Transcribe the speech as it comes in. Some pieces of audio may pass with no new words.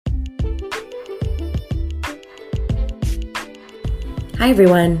Hi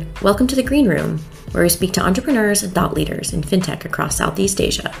everyone, welcome to the Green Room, where we speak to entrepreneurs and thought leaders in fintech across Southeast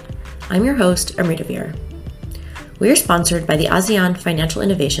Asia. I'm your host, Erudifi. We are sponsored by the ASEAN Financial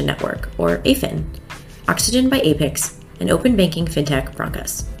Innovation Network, or AFIN, Oxygen by Apex, and open banking fintech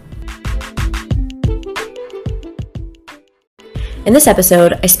Broncos. In this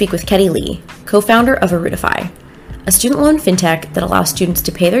episode, I speak with Ketty Lee, co-founder of Erudifi, a student loan fintech that allows students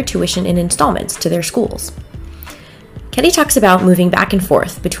to pay their tuition in installments to their schools. Ketty talks about moving back and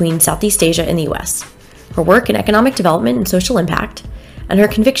forth between Southeast Asia and the US, her work in economic development and social impact, and her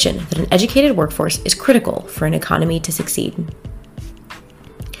conviction that an educated workforce is critical for an economy to succeed.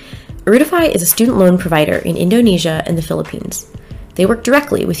 Erudifi is a student loan provider in Indonesia and the Philippines. They work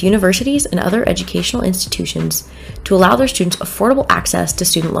directly with universities and other educational institutions to allow their students affordable access to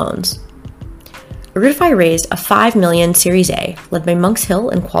student loans. Erudifi raised a $5 million Series A led by Monks Hill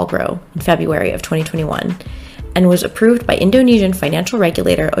and Qualgrow in February of 2021, and was approved by Indonesian financial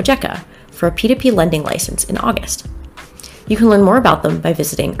regulator OJK for a P2P lending license in August. You can learn more about them by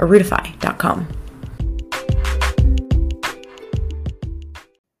visiting erudifi.com.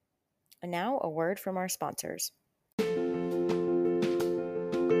 And now a word from our sponsors.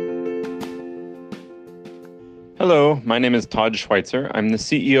 Hello, my name is Todd Schweitzer. I'm the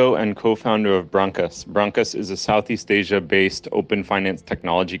CEO and co-founder of Broncos. Broncos is a Southeast Asia-based open finance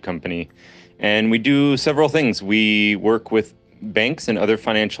technology company. And we do several things. We work with banks and other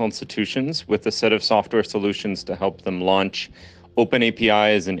financial institutions with a set of software solutions to help them launch open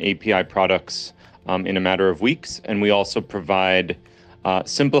APIs and API products in a matter of weeks. And we also provide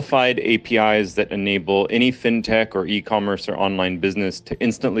simplified APIs that enable any fintech or e-commerce or online business to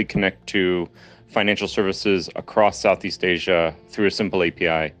instantly connect to financial services across Southeast Asia through a simple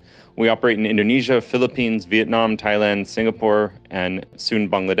API. We operate in Indonesia, Philippines, Vietnam, Thailand, Singapore, and soon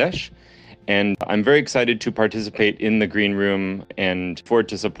Bangladesh. And I'm very excited to participate in the Green Room and forward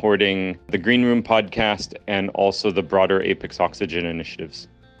to supporting the Green Room podcast and also the broader Apex Oxygen initiatives.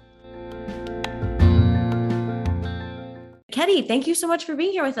 Ketty, thank you so much for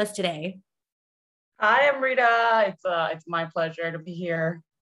being here with us today. Hi, Amrita. It's my pleasure to be here.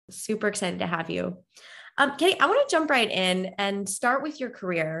 Super excited to have you. Ketty, I want to jump right in and start with your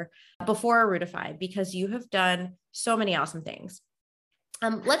career before Erudifi, because you have done so many awesome things.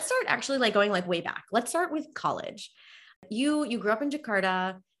 Let's start actually going way back. Let's start with college. You grew up in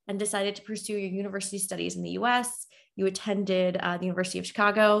Jakarta and decided to pursue your university studies in the US. You attended the University of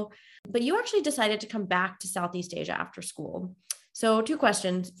Chicago, but you actually decided to come back to Southeast Asia after school. So 2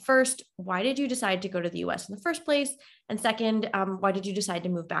 questions. First, why did you decide to go to the US in the first place? And second, why did you decide to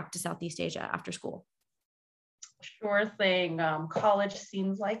move back to Southeast Asia after school? Sure thing. College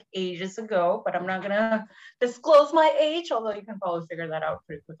seems like ages ago, but I'm not gonna disclose my age, although you can probably figure that out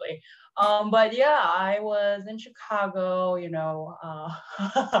pretty quickly. But yeah, I was in Chicago,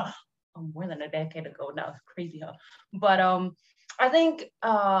 more than a decade ago now. It's crazy, huh? But I think,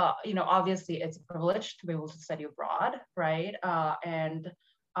 obviously it's a privilege to be able to study abroad, right? And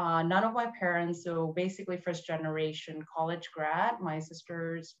none of my parents, so basically first generation college grad, my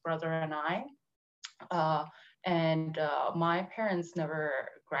sister's brother and I, my parents never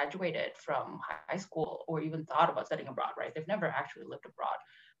graduated from high school or even thought about studying abroad, right? They've never actually lived abroad.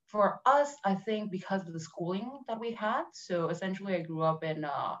 For us, I think because of the schooling that we had, so essentially I grew up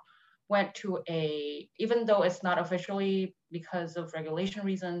went to even though it's not officially because of regulation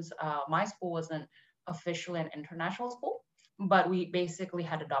reasons, my school wasn't officially an international school, but we basically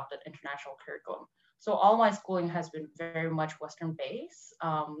had adopted international curriculum. So all my schooling has been very much Western based,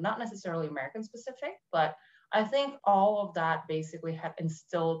 not necessarily American specific, but I think all of that basically had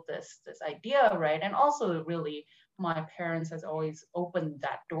instilled this idea, right? And also really my parents has always opened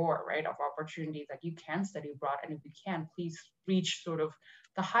that door, right, of opportunity that you can study abroad. And if you can, please reach sort of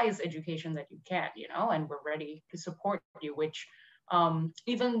the highest education that you can, and we're ready to support you, which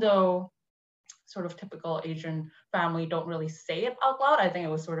even though sort of typical Asian family don't really say it out loud, I think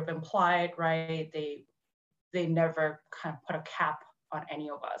it was sort of implied, right? They never kind of put a cap on any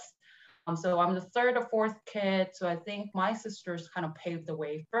of us. So I'm the 3rd or 4th kid. So I think my sisters kind of paved the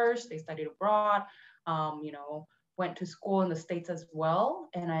way first. They studied abroad, went to school in the States as well.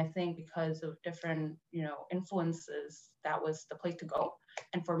 And I think because of different, influences, that was the place to go.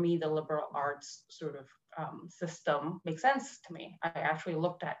 And for me, the liberal arts sort of system makes sense to me. I actually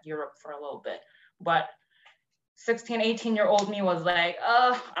looked at Europe for a little bit, but 16, 18-year-old me was like,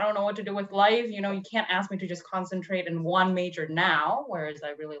 I don't know what to do with life. You can't ask me to just concentrate in one major now, whereas I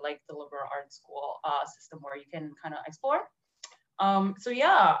really like the liberal arts school system where you can kind of explore. So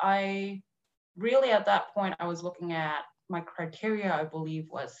yeah, I really at that point, I was looking at my criteria, I believe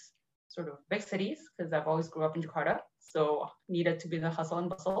was sort of big cities because I've always grew up in Jakarta, so needed to be in the hustle and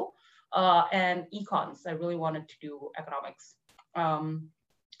bustle. And econs, I really wanted to do economics.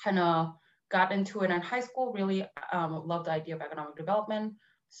 Kind of got into it in high school, really loved the idea of economic development.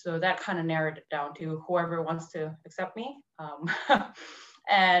 So that kind of narrowed it down to whoever wants to accept me.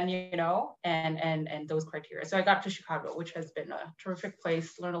 And and those criteria. So I got to Chicago, which has been a terrific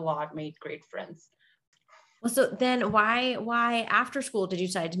place, learned a lot, made great friends. Well, so then why after school did you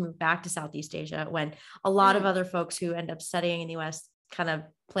decide to move back to Southeast Asia when a lot of other folks who end up studying in the US kind of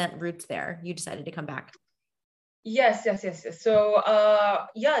plant roots there? You decided to come back. Yes. So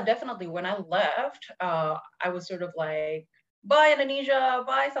yeah, definitely. When I left, I was sort of like, bye Indonesia,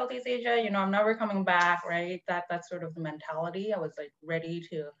 bye Southeast Asia, I'm never coming back, right? That's sort of the mentality. I was like ready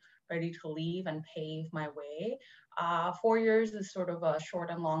to leave and pave my way. 4 years is sort of a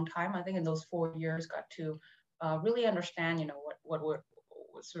short and long time. I think in those 4 years got to really understand, what was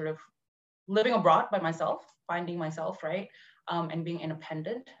sort of living abroad by myself, finding myself, right? And being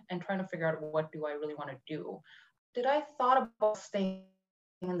independent and trying to figure out what do I really want to do. Did I thought about staying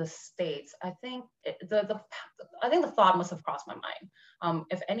in the States? I think I think the thought must have crossed my mind.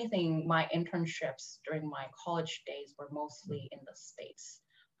 If anything, my internships during my college days were mostly in the States.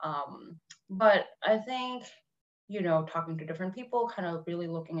 But I think, talking to different people, kind of really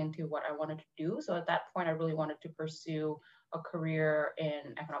looking into what I wanted to do. So at that point, I really wanted to pursue a career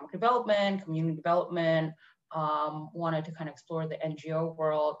in economic development, community development, wanted to kind of explore the NGO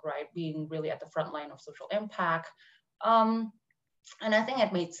world, right? Being really at the front line of social impact. And I think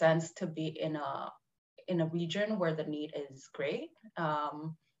it made sense to be in a region where the need is great,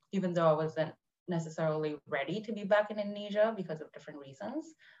 even though I wasn't necessarily ready to be back in Indonesia because of different reasons.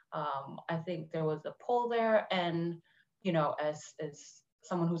 I think there was a pull there, and as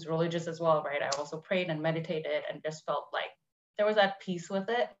someone who's religious as well, right? I also prayed and meditated, and just felt like there was that peace with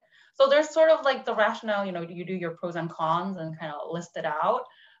it. So there's sort of like the rationale, you do your pros and cons and kind of list it out.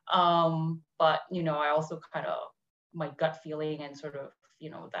 But I also kind of my gut feeling and sort of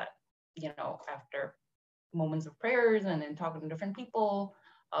that after moments of prayers and then talking to different people,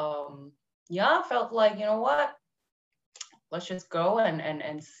 felt like what, let's just go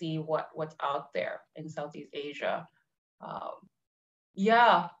and see what's out there in Southeast Asia.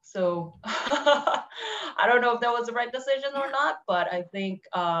 So I don't know if that was the right decision or not, but I think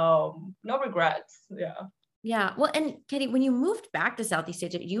no regrets. Yeah. Well, and Ketty, when you moved back to Southeast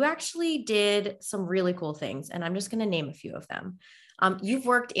Asia, you actually did some really cool things. And I'm just going to name a few of them. You've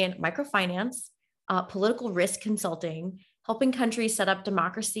worked in microfinance, political risk consulting, helping countries set up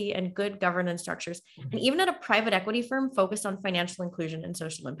democracy and good governance structures, and even at a private equity firm focused on financial inclusion and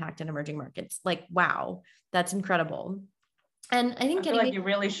social impact in emerging markets. Like, wow, that's incredible. And I think I feel like you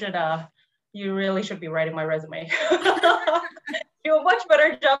really should be writing my resume. Do a much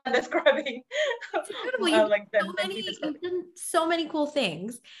better job describing. It's incredible. You've done so many cool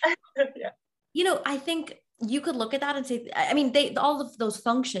things. Yeah. I think you could look at that and say, I mean, all of those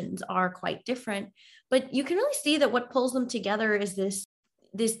functions are quite different, but you can really see that what pulls them together is this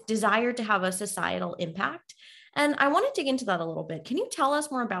desire to have a societal impact. And I want to dig into that a little bit. Can you tell us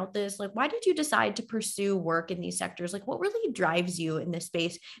more about this? Like, why did you decide to pursue work in these sectors? Like, what really drives you in this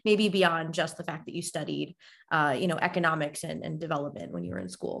space, maybe beyond just the fact that you studied, economics and development when you were in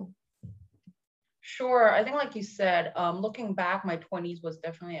school? Sure. I think, like you said, looking back, my 20s was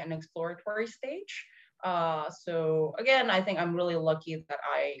definitely an exploratory stage. So again, I think I'm really lucky that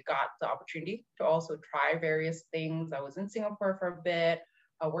I got the opportunity to also try various things. I was in Singapore for a bit,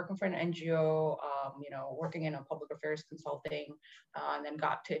 working for an NGO, working in a public affairs consulting, and then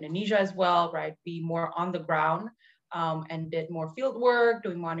got to Indonesia as well, right? Be more on the ground, and did more field work,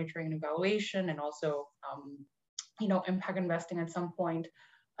 doing monitoring and evaluation, and also, impact investing at some point.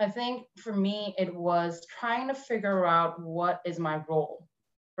 I think for me, it was trying to figure out what is my role,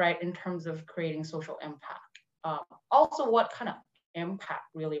 right, in terms of creating social impact. Also, what kind of impact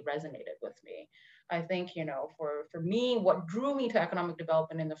really resonated with me. I think, for me, what drew me to economic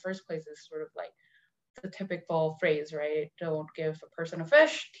development in the first place is sort of like the typical phrase, right? Don't give a person a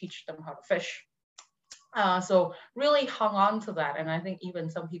fish, teach them how to fish. So really hung on to that. And I think even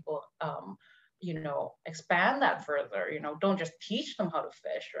some people, expand that further, don't just teach them how to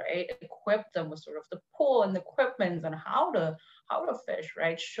fish, right? Equip them with sort of the pool and the equipment and how to fish,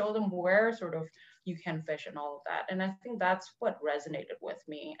 right? Show them where sort of you can fish and all of that. And I think that's what resonated with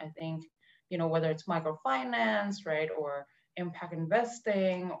me. I think, whether it's microfinance, right, or impact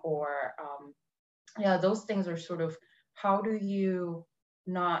investing, or those things are sort of how do you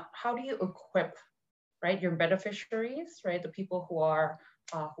equip, right, your beneficiaries, right, the people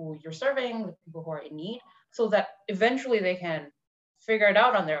who you're serving, the people who are in need, so that eventually they can figure it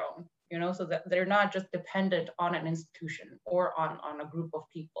out on their own, so that they're not just dependent on an institution or on a group of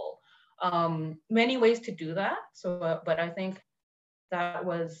people. Many ways to do that. So, but I think that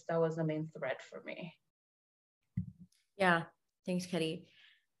was the main thread for me. Yeah, thanks, Ketty.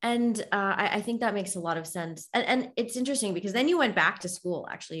 And I think that makes a lot of sense. And it's interesting because then you went back to school,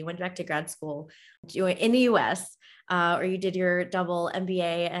 actually. You went back to grad school in the US, or you did your double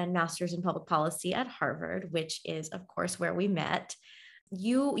MBA and master's in public policy at Harvard, which is, of course, where we met.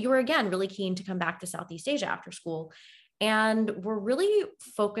 You were, again, really keen to come back to Southeast Asia after school. And we're really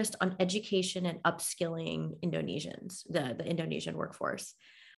focused on education and upskilling Indonesians, the Indonesian workforce.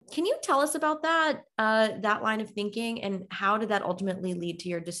 Can you tell us about that line of thinking, and how did that ultimately lead to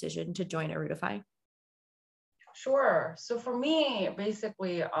your decision to join Erudifi? Sure. So for me,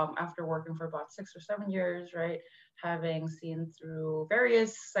 basically, after working for about 6 or 7 years, right, having seen through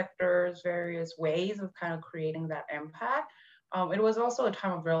various sectors, various ways of kind of creating that impact, it was also a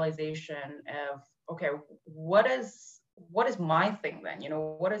time of realization of, okay, what is my thing then?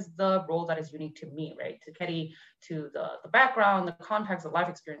 What is the role that is unique to me, right? To Ketty, to the background, the context, the life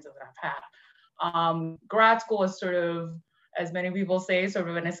experiences that I've had. Grad school is sort of, as many people say, sort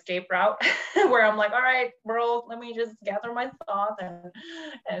of an escape route where I'm like, all right, world, let me just gather my thoughts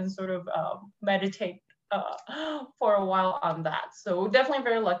and sort of meditate for a while on that. So definitely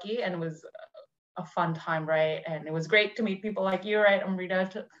very lucky, and it was a fun time, right? And it was great to meet people like you, right,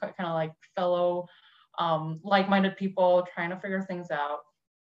 Amrita, kind of like fellow like-minded people trying to figure things out.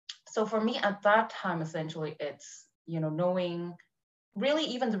 So for me at that time, essentially, it's, knowing really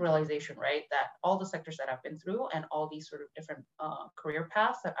even the realization, right, that all the sectors that I've been through and all these sort of different career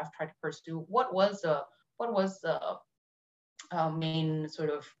paths that I've tried to pursue, what was the main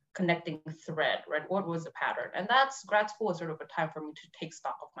sort of connecting thread, right? What was the pattern? And that's grad school is sort of a time for me to take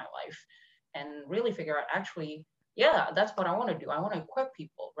stock of my life and really figure out, actually, yeah, that's what I want to do. I want to equip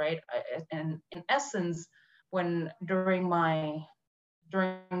people, right? And in essence, when during my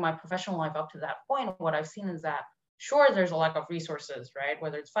professional life up to that point, what I've seen is that, sure, there's a lack of resources, right?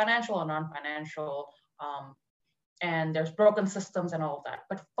 Whether it's financial or non-financial, and there's broken systems and all of that.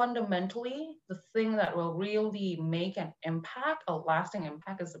 But fundamentally, the thing that will really make an impact, a lasting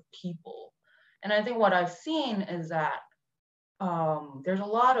impact, is the people. And I think what I've seen is that there's a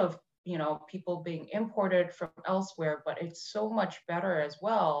lot of people being imported from elsewhere, but it's so much better as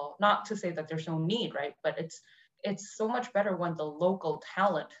well. Not to say that there's no need, right? But it's so much better when the local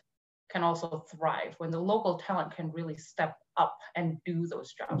talent can also thrive, when the local talent can really step up and do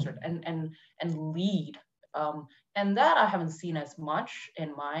those jobs, right? and lead. And that I haven't seen as much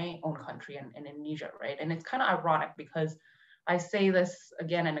in my own country, in Indonesia, right? And it's kind of ironic because I say this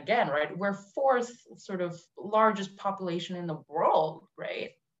again and again, right? We're fourth sort of largest population in the world, right?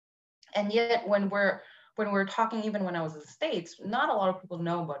 And yet when we're talking, even when I was in the States, not a lot of people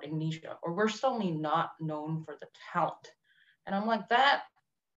know about Indonesia, or we're certainly not known for the talent. And I'm like, that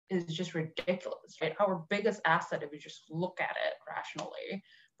is just ridiculous, right? Our biggest asset, if you just look at it rationally,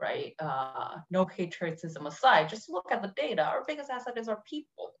 right? No patriotism aside, just look at the data. Our biggest asset is our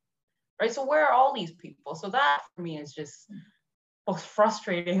people, right? So where are all these people? So that for me is just both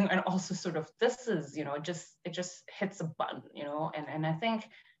frustrating and also sort of, this is, it just hits a button, and I think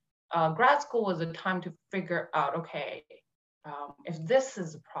grad school was a time to figure out, okay, if this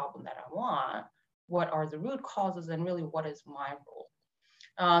is the problem that I want, what are the root causes, and really what is my role?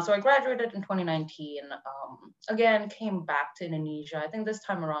 So I graduated in 2019, again, came back to Indonesia. I think this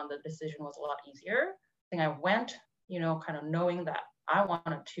time around, the decision was a lot easier. I think I went, kind of knowing that I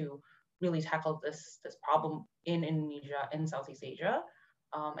wanted to really tackle this problem in Indonesia, in Southeast Asia.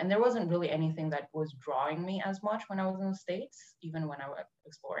 And there wasn't really anything that was drawing me as much when I was in the States, even when I was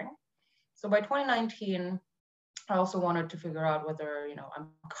exploring. So by 2019, I also wanted to figure out whether, I'm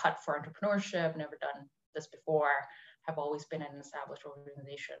cut for entrepreneurship, never done this before, have always been in an established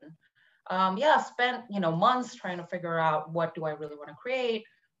organization. Spent, months trying to figure out, what do I really want to create?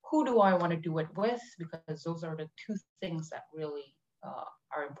 Who do I want to do it with? Because those are the two things that really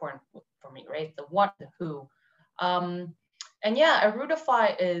are important for me, right? The what, the who.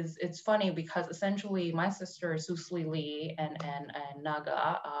 Erudifi it's funny because essentially my sister Susli Lee and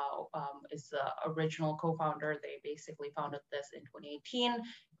Naga is the original co-founder. They basically founded this in 2018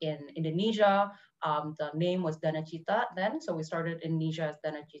 in Indonesia. The name was Dana Cita then, so we started Indonesia as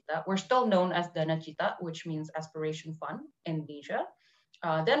Dana Cita. We're still known as Dana Cita, which means Aspiration Fund in Indonesia.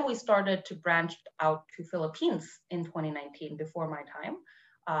 Then we started to branch out to Philippines in 2019, before my time.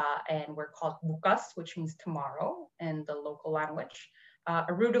 And we're called Bukas, which means tomorrow in the local language.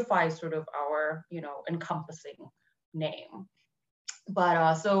 Erudifi is sort of our, encompassing name. But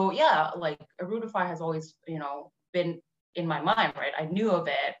Erudifi has always, been in my mind, right? I knew of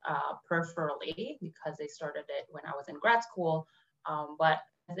it peripherally because they started it when I was in grad school. But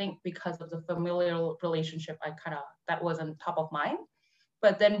I think because of the familial relationship, that wasn't top of mind.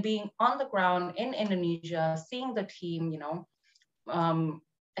 But then being on the ground in Indonesia, seeing the team,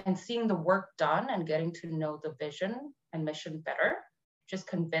 and seeing the work done and getting to know the vision and mission better just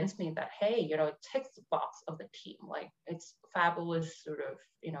convinced me that, hey, it ticks the box of the team. Like, it's fabulous sort of,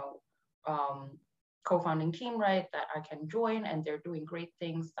 co-founding team, right, that I can join, and they're doing great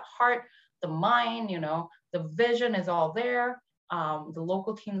things. The heart, the mind, the vision is all there. The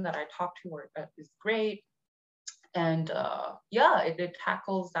local team that I talked to is great. And it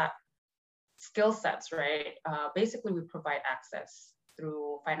tackles that skill sets, right? Basically, we provide access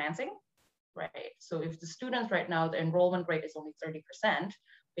through financing, right? So if the students right now, the enrollment rate is only 30%,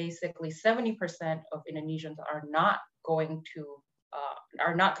 basically 70% of Indonesians are not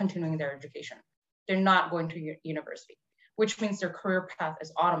continuing their education. They're not going to university, which means their career path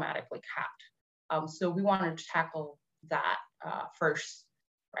is automatically capped. So we wanted to tackle that first,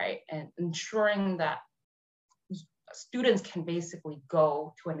 right? And ensuring that students can basically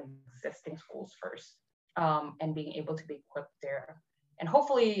go to an existing schools first, and being able to be equipped there. And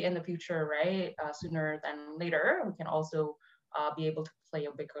hopefully in the future, right, sooner than later, we can also be able to play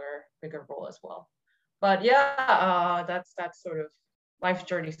a bigger role as well. But yeah, that's sort of life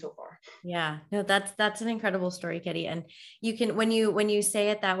journey so far. Yeah, no, that's an incredible story, Ketty. And you can, when you say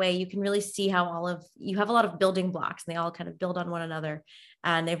it that way, you can really see how you have a lot of building blocks, and they all kind of build on one another,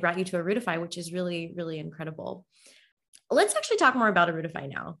 and they brought you to Erudifi, which is really, really incredible. Let's actually talk more about Erudifi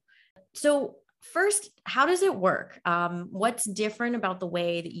now. So first, how does it work? What's different about the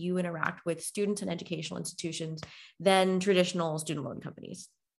way that you interact with students and educational institutions than traditional student loan companies?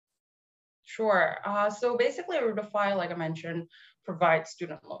 Sure. So basically, Erudifi, like I mentioned, provides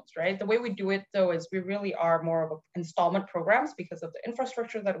student loans, right? The way we do it, though, is we really are more of installment programs because of the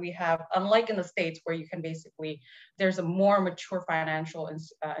infrastructure that we have. Unlike in the States, where you can basically, there's a more mature financial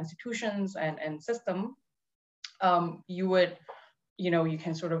institutions and system. You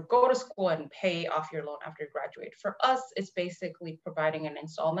can sort of go to school and pay off your loan after you graduate. For us, it's basically providing an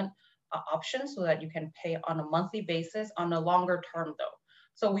installment option so that you can pay on a monthly basis on a longer term, though.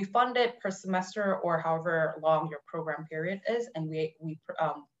 So we fund it per semester or however long your program period is, and we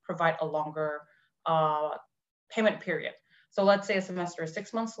provide a longer payment period. So let's say a semester is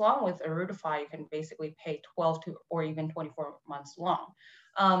 6 months long. With Erudifi, you can basically pay 12 to or even 24 months long.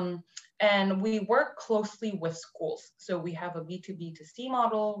 And we work closely with schools. So we have a B2B2C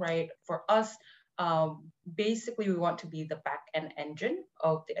model, right? For us, basically we want to be the back-end engine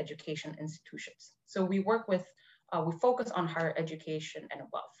of the education institutions. So we work with we focus on higher education and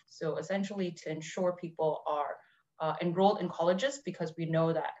above. So essentially to ensure people are enrolled in colleges, because we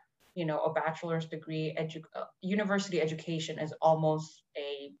know that, a bachelor's degree, university education is almost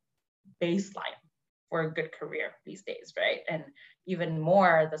a baseline for a good career these days, right? And even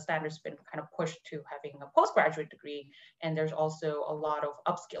more, the standard's been kind of pushed to having a postgraduate degree, and there's also a lot of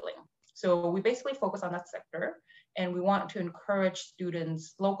upskilling. So we basically focus on that sector, and we want to encourage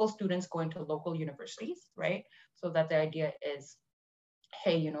students, local students going to local universities, right? So that the idea is,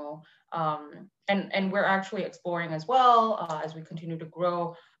 hey, and we're actually exploring as well, as we continue to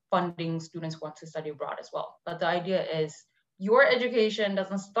grow, funding students who want to study abroad as well. But the idea is your education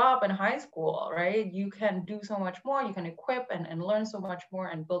doesn't stop in high school, right? You can do so much more, you can equip and learn so much more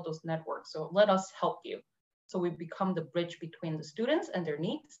and build those networks. So let us help you. So we become the bridge between the students and their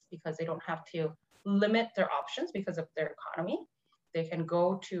needs, because they don't have to limit their options because of their economy. They can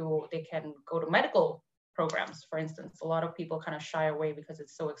go to medical programs, for instance. A lot of people kind of shy away because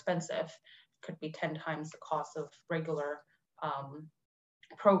it's so expensive. It could be 10 times the cost of regular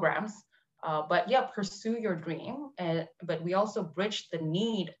programs. But yeah, pursue your dream. But we also bridge the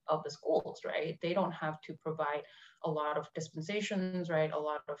need of the schools, right? They don't have to provide a lot of dispensations, right? A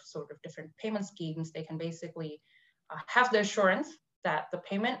lot of sort of different payment schemes. They can basically have the assurance that the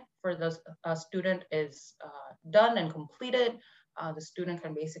payment for the student is done and completed. The student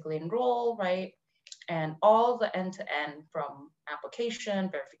can basically enroll, right? And all the end-to-end from application,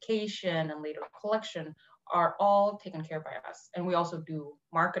 verification, and later collection are all taken care of by us. And we also do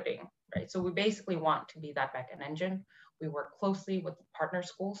marketing, right? So we basically want to be that back-end engine. We work closely with the partner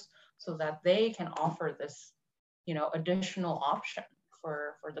schools so that they can offer this, additional option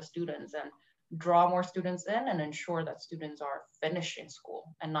for the students and draw more students in and ensure that students are finishing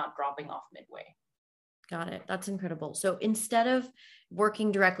school and not dropping off midway. Got it. That's incredible. So instead of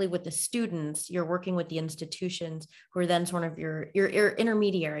working directly with the students, you're working with the institutions who are then sort of your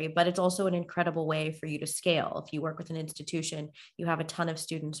intermediary, but it's also an incredible way for you to scale. If you work with an institution, you have a ton of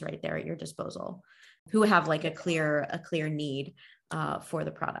students right there at your disposal. who have like a clear need for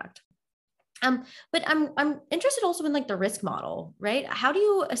the product. But I'm interested also in like the risk model, right? How do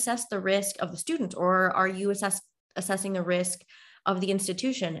you assess the risk of the student, or are you assessing the risk of the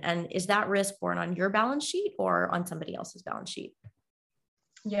institution? And is that risk borne on your balance sheet or on somebody else's balance sheet?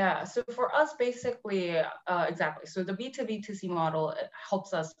 Yeah, so for us, basically, exactly. So the B2B2C model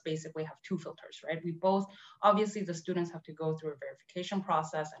helps us basically have two filters, right? We both, obviously the students have to go through a verification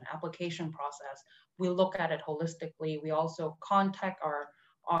process and application process. We look at it holistically. We also contact our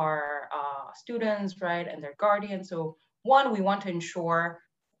students, right, and their guardians. So one, we want to ensure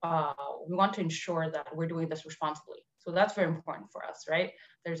that we're doing this responsibly. So that's very important for us, right?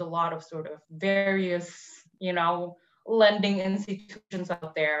 There's a lot of sort of various, lending institutions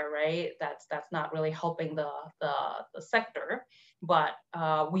out there, right? That's not really helping the sector, but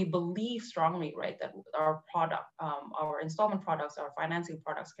we believe strongly, right, that our product, our installment products, our financing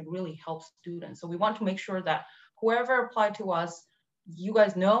products can really help students. So we want to make sure that whoever applied to us, you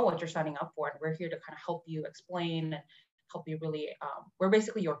guys know what you're signing up for, and we're here to kind of help you explain, help you really. We're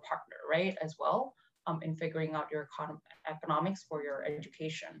basically your partner, right, as well, in figuring out your economics for your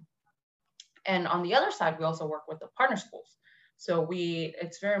education. And on the other side, we also work with the partner schools. So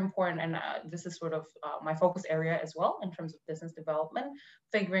it's very important, and this is sort of my focus area as well in terms of business development,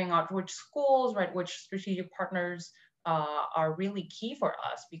 figuring out which schools, right, which strategic partners are really key for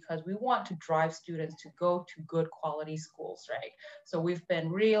us, because we want to drive students to go to good quality schools, right? So we've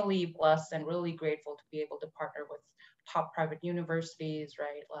been really blessed and really grateful to be able to partner with top private universities,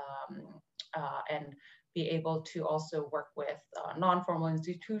 right, and be able to also work with non-formal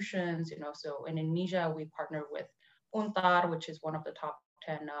institutions, so in Indonesia, we partner with UNTAR, which is one of the top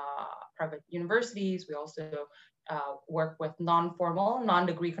 10 private universities. We also work with non-formal,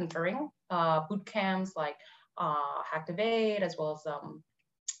 non-degree conferring boot camps like Hacktivate, as well as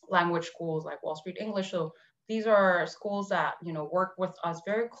language schools like Wall Street English. So these are schools that, work with us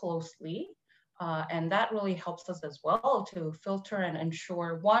very closely. And that really helps us as well to filter and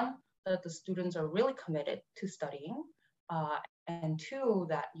ensure, one, that the students are really committed to studying, and two,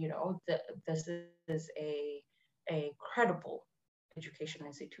 that this is a credible education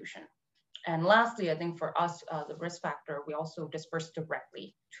institution. And lastly, I think for us, the risk factor, we also disperse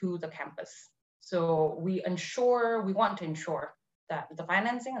directly to the campus. So we want to ensure that the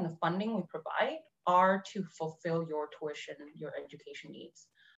financing and the funding we provide are to fulfill your tuition, your education needs.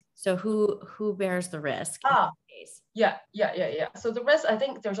 So who bears the risk? Yeah. So the risk, I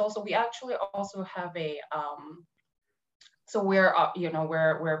think we actually also have a, so we're a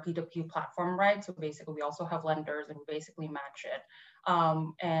P2P platform, right? So basically we also have lenders and we basically match it.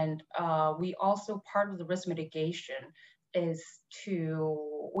 And we also, part of the risk mitigation is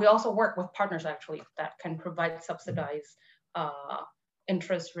we also work with partners actually that can provide subsidized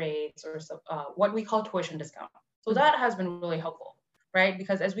interest rates or what we call tuition discount. So that has been really helpful, right?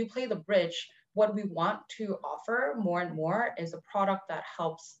 Because as we play the bridge, what we want to offer more and more is a product that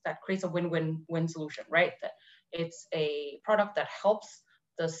creates a win-win-win solution, right? That it's a product that helps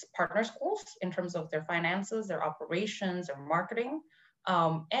the partner schools in terms of their finances, their operations, their marketing.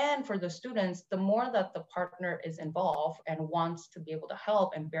 And for the students, the more that the partner is involved and wants to be able to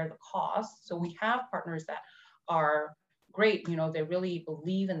help and bear the cost. So we have partners that are great, they really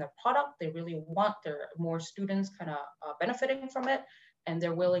believe in their product. They really want their more students kind of benefiting from it. And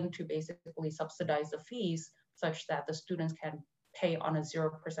they're willing to basically subsidize the fees such that the students can pay on a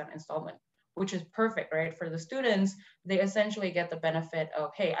 0% installment, which is perfect, right? For the students, they essentially get the benefit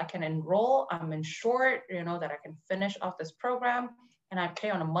of, hey, I can enroll, I'm insured, that I can finish off this program, and I pay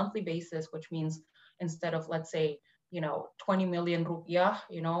on a monthly basis, which means instead of, let's say, 20 million rupiah,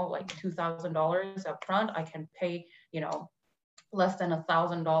 like $2,000 up front, I can pay, less than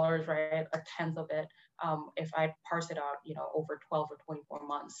 $1,000, right? A tenth of it, if I parse it out, over 12 or 24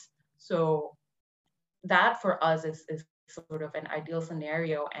 months. So that for us is sort of an ideal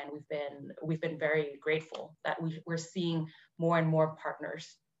scenario, and we've been very grateful that we're seeing more and more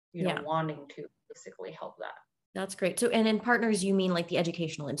partners, wanting to basically help that. That's great. So, and in partners, you mean like the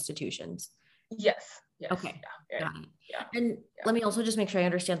educational institutions? Yes. Okay. Yeah. And let me also just make sure I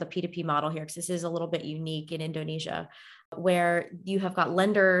understand the P2P model here, because this is a little bit unique in Indonesia, where you have got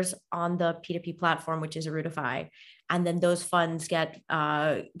lenders on the P2P platform, which is Erudifi, and then those funds get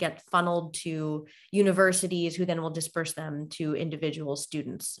funneled to universities, who then will disperse them to individual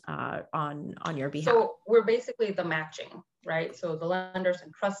students on your behalf. So we're basically the matching, right? So the lenders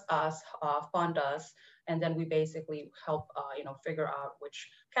entrust us, fund us, and then we basically help, figure out which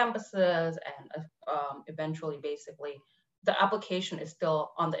campuses and eventually basically the application is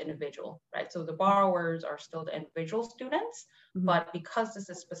still on the individual, right? So the borrowers are still the individual students, but because this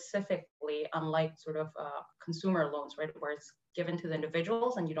is specifically unlike sort of consumer loans, right, where it's given to the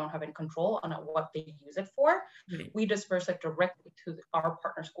individuals and you don't have any control on what they use it for, we disperse it directly to our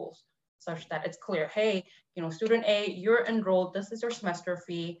partner schools, such that it's clear, hey, student A, you're enrolled, this is your semester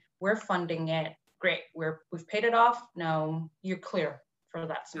fee, we're funding it, great, we've paid it off, now you're clear for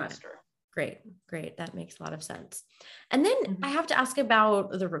that semester. Great. That makes a lot of sense. And then I have to ask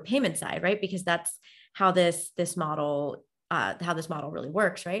about the repayment side, right? Because that's how this model really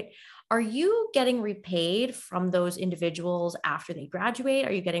works, right? Are you getting repaid from those individuals after they graduate?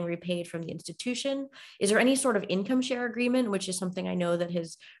 Are you getting repaid from the institution? Is there any sort of income share agreement, which is something I know that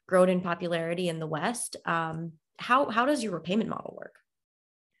has grown in popularity in the West? How does your repayment model work?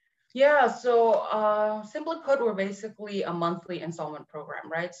 Yeah, so simply put, we're basically a monthly installment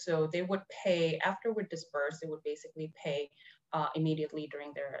program, right? So they would pay after we disperse, they would basically pay immediately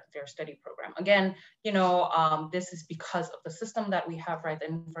during their study program. Again, this is because of the system that we have, right? The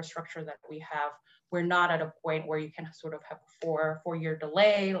infrastructure that we have. We're not at a point where you can sort of have a four-year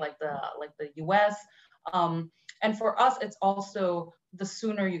delay like the US. And for us, it's also the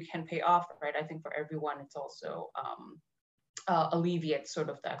sooner you can pay off, right? I think for everyone, it's also alleviate sort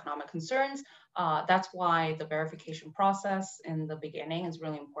of the economic concerns. That's why the verification process in the beginning is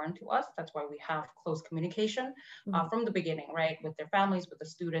really important to us. That's why we have close communication from the beginning, right, with their families, with the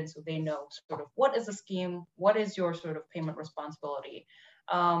students, so they know sort of what is the scheme, what is your sort of payment responsibility.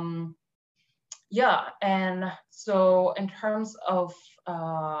 Yeah, and so in terms of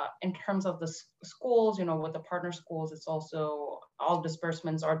the schools, with the partner schools, it's also all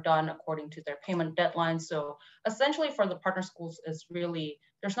disbursements are done according to their payment deadlines. So essentially, for the partner schools, is really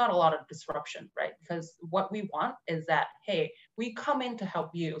there's not a lot of disruption, right? Because what we want is that, hey, we come in to help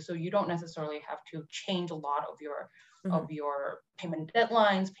you, so you don't necessarily have to change a lot of your payment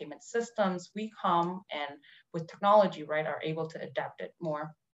deadlines, payment systems. We come and with technology, right, are able to adapt it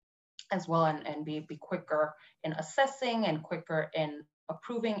more as well and be quicker in assessing and quicker in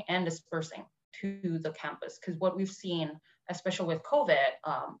approving and dispersing to the campus. Because what we've seen, especially with COVID,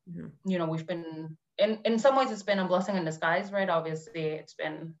 we've been, in some ways it's been a blessing in disguise, right? Obviously it's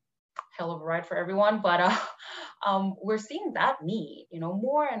been hell of a ride for everyone, but we're seeing that need,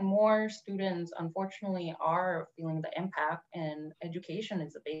 more and more students unfortunately are feeling the impact, and education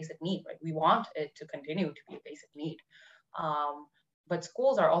is a basic need, right? We want it to continue to be a basic need. But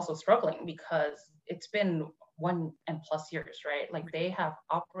schools are also struggling because it's been 1+ years, right? Like they have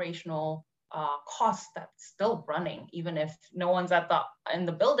operational costs that's still running, even if no one's in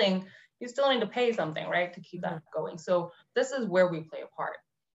the building, you still need to pay something, right, to keep that going. So this is where we play a part.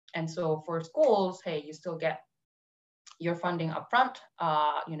 And so for schools, hey, you still get your funding upfront.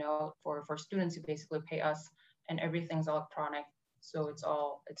 For students, you basically pay us, and everything's electronic, so it's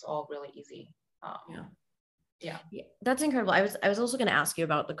all really easy. Yeah, that's incredible. I was also going to ask you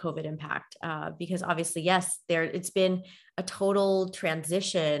about the COVID impact because obviously, yes, it's been a total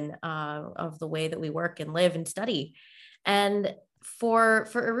transition of the way that we work and live and study. And for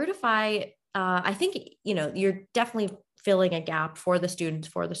Erudifi, I think you're definitely filling a gap for the students,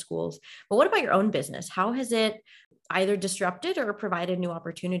 for the schools. But what about your own business? How has it either disrupted or provided new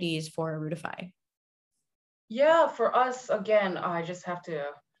opportunities for Erudifi? Yeah, for us, again, I just have to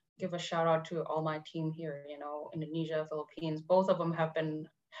give a shout out to all my team here, Indonesia, Philippines. Both of them have been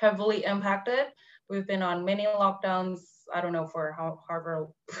heavily impacted. We've been on many lockdowns, I don't know for however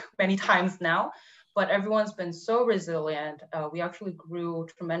many times now, but everyone's been so resilient. We actually grew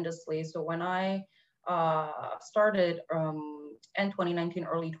tremendously. So when I started in 2019,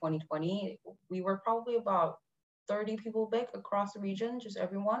 early 2020, we were probably about 30 people big across the region, just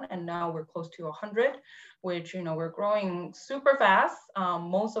everyone. And now we're close to 100, which, we're growing super fast.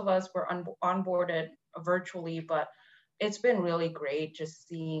 Most of us were onboarded virtually, but it's been really great just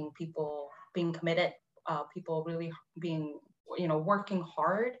seeing people being committed, people really being, working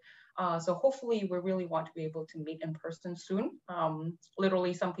hard. So hopefully we really want to be able to meet in person soon.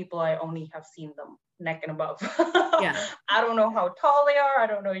 Literally some people I only have seen them neck and above. Yeah. I don't know how tall they are. I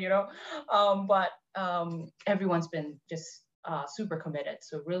don't know, but everyone's been just super committed.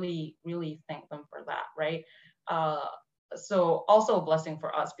 So really, really thank them for that, right? So also a blessing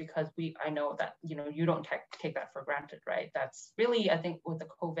for us because I know that, you don't take that for granted, right? That's really, I think with the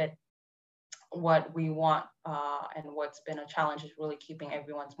COVID, what we want and what's been a challenge is really keeping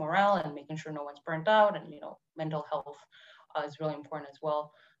everyone's morale and making sure no one's burnt out, and mental health is really important as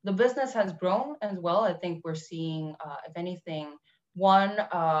well. The business has grown as well. I think we're seeing, if anything, one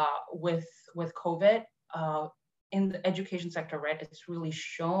with COVID in the education sector, right? It's really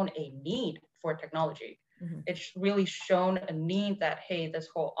shown a need for technology. It's really shown a need that, hey, this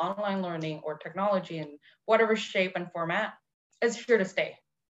whole online learning or technology in whatever shape and format is here to stay.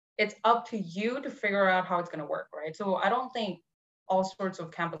 It's up to you to figure out how it's going to work, right? So I don't think all sorts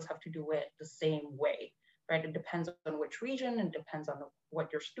of campuses have to do it the same way, right? It depends on which region, and depends on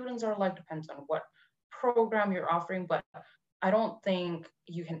what your students are like, depends on what program you're offering, but I don't think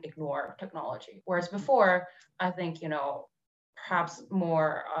you can ignore technology. Whereas before, I think, perhaps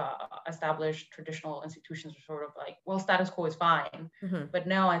more established traditional institutions are sort of like, well, status quo is fine. But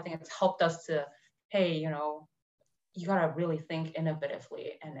now I think it's helped us to, hey, you gotta really think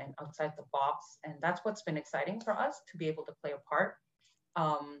innovatively and outside the box. And that's what's been exciting for us to be able to play a part.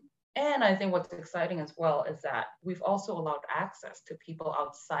 And I think what's exciting as well is that we've also allowed access to people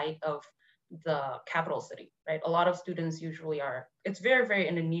outside of the capital city, right? A lot of students usually are, it's very, very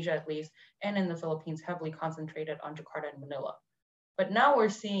Indonesia at least, and in the Philippines, heavily concentrated on Jakarta and Manila. But now we're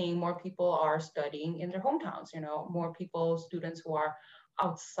seeing more people are studying in their hometowns, more people, students who are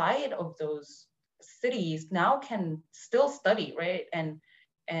outside of those cities now can still study, right? And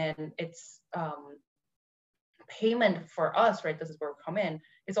it's payment for us, right? This is where we come in.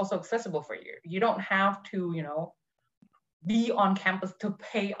 It's also accessible for you. You don't have to, be on campus to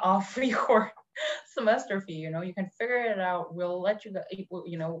pay off your semester fee. You can figure it out. We'll let you, the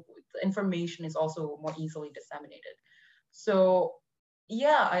information is also more easily disseminated. So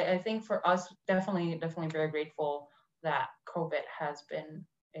yeah, I think for us, definitely very grateful that COVID has been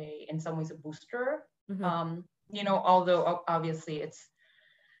in some ways a booster. Although obviously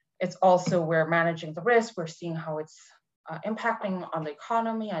it's also, we're managing the risk. We're seeing how it's impacting on the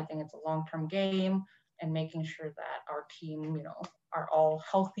economy. I think it's a long-term game, and making sure that our team, are all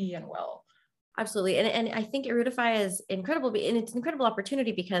healthy and well. Absolutely. And I think Erudifi is incredible, and it's an incredible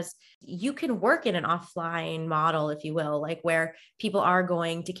opportunity because you can work in an offline model, if you will, like where people are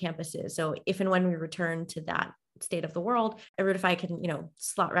going to campuses. So if and when we return to that state of the world, Erudifi can,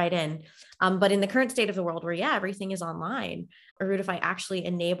 slot right in. But in the current state of the world where, everything is online, Erudifi actually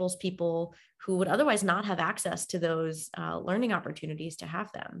enables people who would otherwise not have access to those learning opportunities to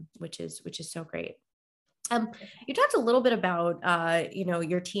have them, which is so great. You talked a little bit about,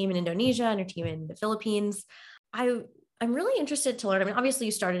 your team in Indonesia and your team in the Philippines. I'm really interested to learn. I mean, obviously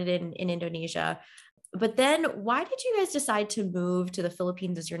you started in Indonesia, but then why did you guys decide to move to the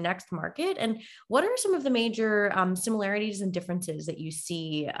Philippines as your next market? And what are some of the major similarities and differences that you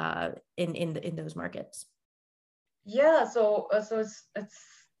see in those markets? Yeah, so it's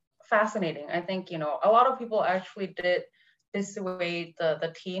fascinating. I think, a lot of people actually did dissuade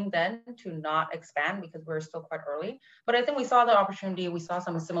the team then to not expand because we're still quite early. But I think we saw the opportunity, we saw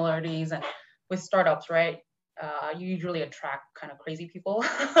some similarities, and with startups, right? You usually attract kind of crazy people.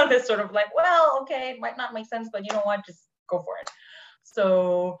 That's sort of like, well, okay, it might not make sense, but you know what, just go for it.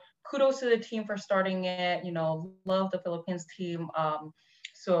 So kudos to the team for starting it, love the Philippines team.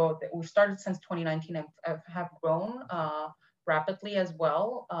 So we started since 2019 and have grown rapidly as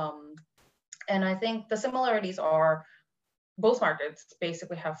well. And I think the similarities are both markets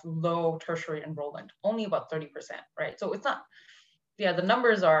basically have low tertiary enrollment, only about 30%, right? So it's not, the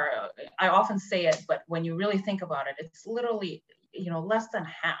numbers are, I often say it, but when you really think about it, it's literally, less than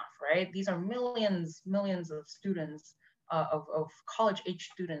half, right? These are millions of students, of college age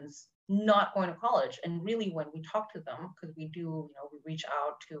students not going to college. And really when we talk to them, because we do, we reach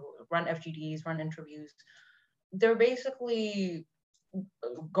out to run FGDs, run interviews, they're basically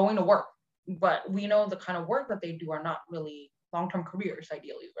going to work. But we know the kind of work that they do are not really long-term careers,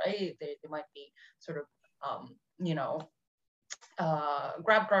 ideally, right? They might be sort of,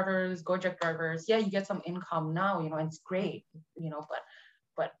 Grab drivers, Gojek drivers. Yeah, you get some income now, and it's great,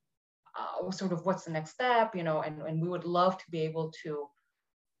 but sort of what's the next step, and we would love to be able to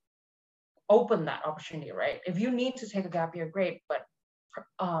open that opportunity, right? If you need to take a gap year, great, but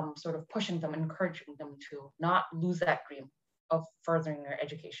sort of pushing them, encouraging them to not lose that dream of furthering their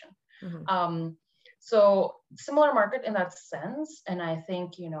education. So similar market in that sense. And I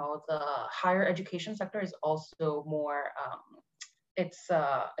think, the higher education sector is also more, it's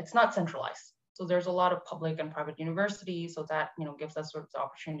not centralized. So there's a lot of public and private universities. So that, gives us sort of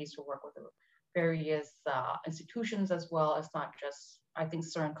opportunities to work with the various institutions as well. It's not just, I think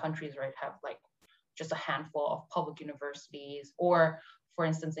certain countries, right, have like just a handful of public universities, or for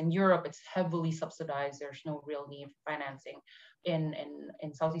instance, in Europe, it's heavily subsidized. There's no real need for financing. In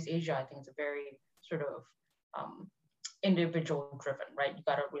Southeast Asia, I think it's a very sort of individual driven, right? You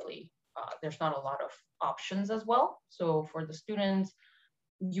gotta really, there's not a lot of options as well. So for the students,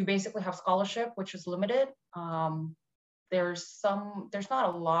 you basically have scholarship, which is limited. There's not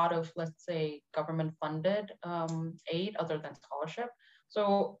a lot of, let's say, government funded aid other than scholarship.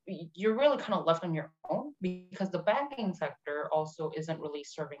 So you're really kind of left on your own because the banking sector also isn't really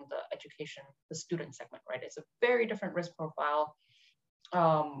serving the education, the student segment, right? It's a very different risk profile.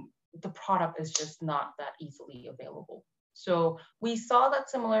 The product is just not that easily available. So we saw that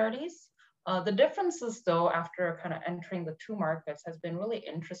similarities. The differences, though, after kind of entering the two markets has been really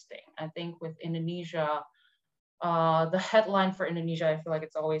interesting. I think with Indonesia, the headline for Indonesia, I feel like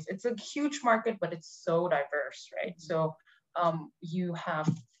it's a huge market, but it's so diverse, right? So you have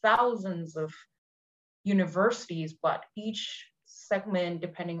thousands of universities, but each segment,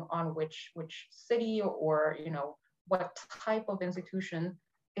 depending on which city or what type of institution,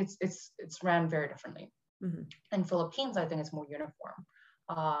 it's ran very differently. Mm-hmm. In Philippines, I think it's more uniform.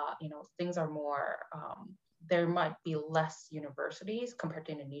 Things are more. There might be less universities compared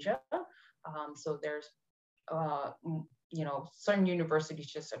to Indonesia. So there's certain universities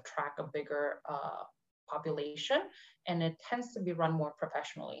just attract a bigger population, and it tends to be run more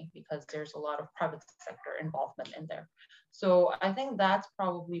professionally because there's a lot of private sector involvement in there. So I think that's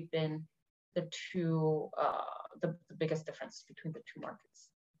probably been the two, the biggest difference between the two markets.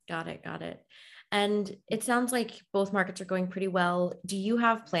 Got it. And it sounds like both markets are going pretty well. Do you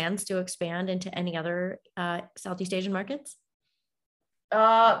have plans to expand into any other Southeast Asian markets?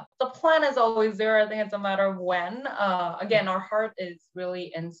 The plan is always there. I think it's a matter of when. Again, our heart is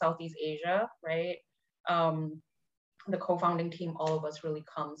really in Southeast Asia, right? The co-founding team, all of us really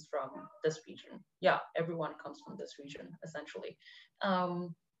comes from this region. Yeah, everyone comes from this region, essentially.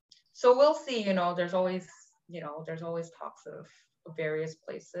 So we'll see, there's always talks of various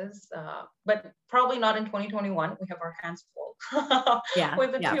places, but probably not in 2021. We have our hands full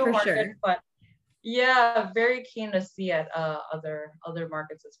with the two markets, sure. But yeah, very keen to see at other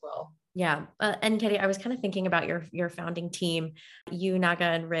markets as well. Yeah. And Ketty, I was kind of thinking about your founding team, you, Naga,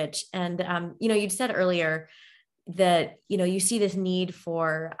 and Rich. And, you'd said earlier that, you see this need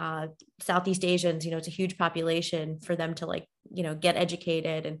for Southeast Asians, it's a huge population for them to get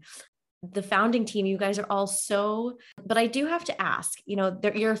educated. And the founding team, you guys are all so, but I do have to ask,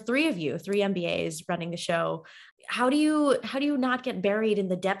 you're three of you, three MBAs running the show. How do you not get buried in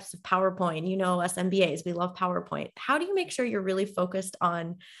the depths of PowerPoint? Us MBAs, we love PowerPoint. How do you make sure you're really focused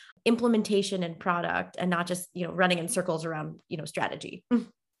on implementation and product and not just, running in circles around, strategy?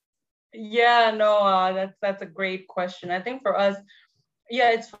 Yeah, no, that's a great question. I think for us, yeah,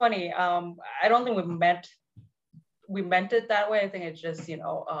 it's funny. I don't think we meant it that way. I think it's just,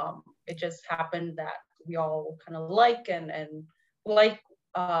 it just happened that we all kind of like and like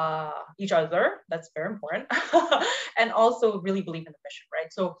each other. That's very important. And also really believe in the mission,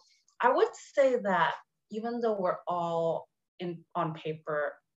 right? So I would say that even though we're all on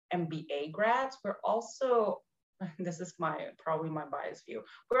paper MBA grads, we're also, this is probably my biased view,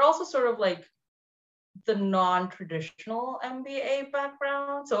 we're also sort of like the non-traditional MBA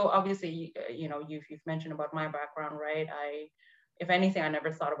background. So obviously, you've mentioned about my background, right? If anything, I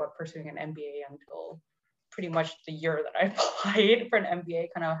never thought about pursuing an MBA until pretty much the year that I applied for an MBA.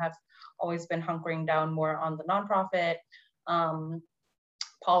 Kind of have always been hunkering down more on the nonprofit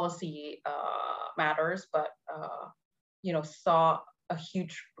policy matters, but saw a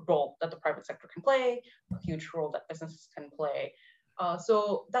huge role that the private sector can play, a huge role that businesses can play.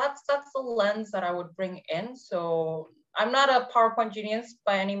 So that's the lens that I would bring in. So I'm not a PowerPoint genius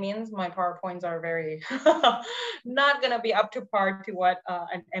by any means. My PowerPoints are very not going to be up to par to what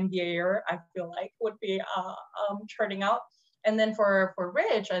an MBAer, I feel like, would be churning out. And then for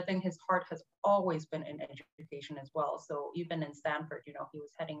Rich, I think his heart has always been in education as well. So even in Stanford, he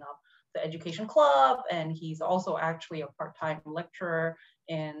was heading up the education club, and he's also actually a part-time lecturer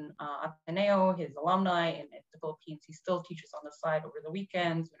in Ateneo, his alumni in the Philippines. He still teaches on the side over the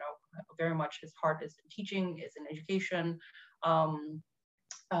weekends. Very much his heart is in teaching, is in education.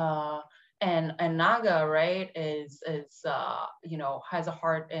 And Naga, right, is has a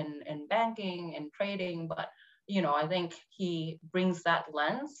heart in banking and trading, but I think he brings that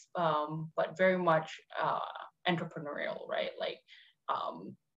lens, but very much entrepreneurial, right?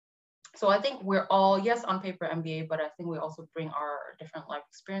 So I think we're all, yes, on paper MBA, but I think we also bring our different life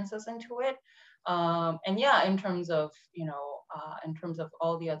experiences into it. And yeah, in terms of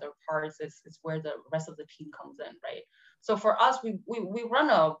all the other parts, is where the rest of the team comes in, right? So for us, we run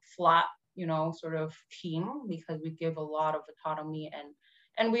a flat, sort of team because we give a lot of autonomy,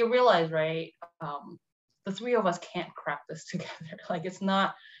 and we realize, right, the three of us can't crack this together.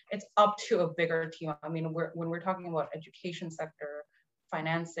 It's up to a bigger team. I mean, when we're talking about education sector,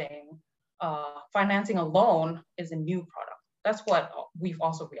 financing alone is a new product. That's what we've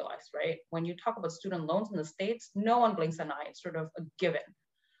also realized, right? When you talk about student loans in the States, no one blinks an eye. It's sort of a given.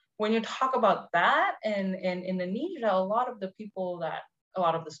 When you talk about that in Indonesia, a lot of the people that a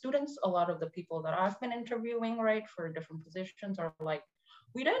lot of the students, a lot of the people that I've been interviewing, right, for different positions are like,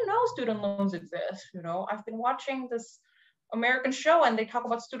 we didn't know student loans exist. I've been watching this American show and they talk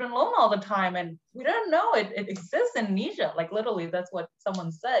about student loan all the time, and we didn't know it exists in Indonesia. Like literally, that's what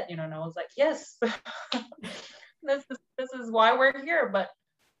someone said. And I was like, yes, this is why we're here. But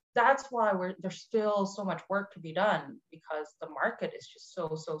that's why there's still so much work to be done, because the market is just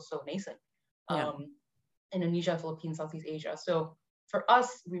so nascent. Yeah. Indonesia, Philippines, Southeast Asia. So for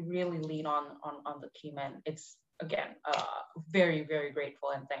us, we really lean on the team, and it's again very, very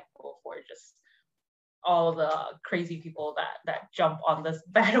grateful and thankful for just all the crazy people that jump on this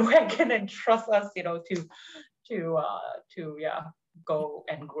bandwagon and trust us, to go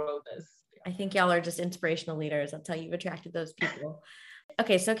and grow this. I think y'all are just inspirational leaders. That's how you've attracted those people.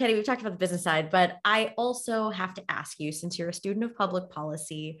 Okay, so Ketty, we've talked about the business side, but I also have to ask you, since you're a student of public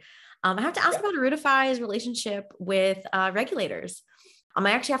policy, I have to ask about Erudifi's relationship with regulators.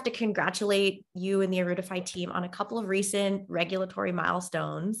 I actually have to congratulate you and the Erudifi team on a couple of recent regulatory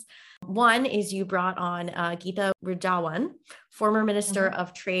milestones. One is you brought on Gita Rujawan, former Minister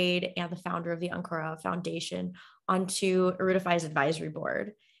of Trade and the founder of the Ankara Foundation, onto Erudifi's advisory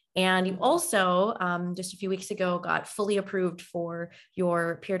board. And you also, just a few weeks ago, got fully approved for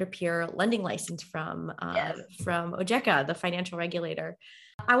your peer-to-peer lending license from OJK, the financial regulator.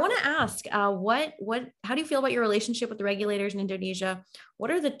 I want to ask, how do you feel about your relationship with the regulators in Indonesia? What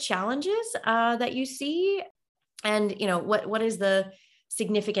are the challenges that you see? And, what is the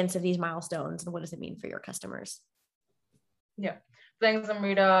significance of these milestones, and what does it mean for your customers? Yeah, thanks,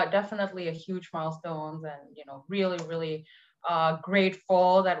 Amrita. Definitely a huge milestone, and, really, really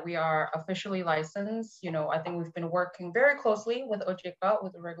grateful that we are officially licensed. I think we've been working very closely with OJK,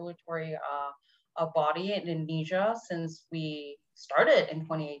 with the regulatory body in Indonesia, since we started in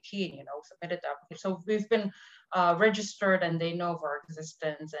 2018, submitted the application. So we've been registered, and they know of our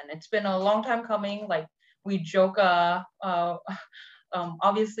existence, and it's been a long time coming. Like we joke,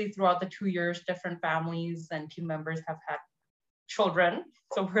 obviously throughout the 2 years, different families and team members have had children.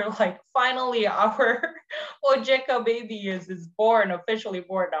 So we're like, finally our OJK baby is officially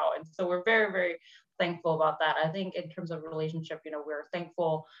born now. And so we're very, very thankful about that. I think in terms of relationship, we're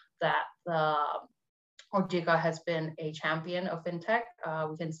thankful that the OJK has been a champion of fintech.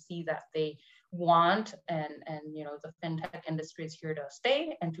 We can see that they want and the fintech industry is here to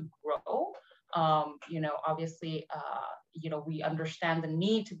stay and to grow. Obviously, we understand the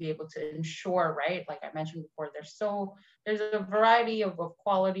need to be able to ensure, right? Like I mentioned before, there's a variety of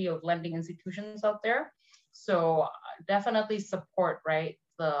quality of lending institutions out there. So definitely support, right,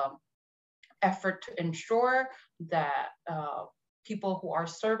 the effort to ensure that people who are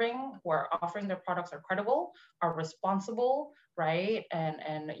offering their products are credible, are responsible, right, and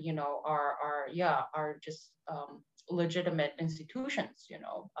are just legitimate institutions,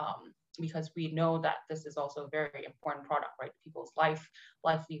 because we know that this is also a very important product, right? People's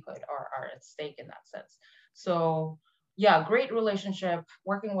livelihood are at stake in that sense. So yeah, great relationship,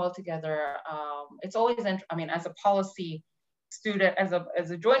 working well together. It's always, as a policy student, as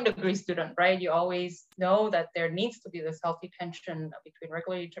a joint degree student, right? You always know that there needs to be this healthy tension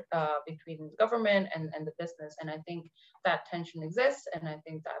between government and the business. And I think that tension exists. And I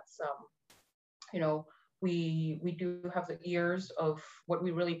think that's, we do have the ears of, what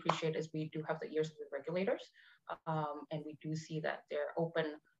we really appreciate is we do have the ears of the regulators. And we do see that they're open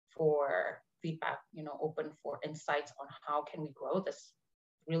for feedback, open for insights on how can we grow this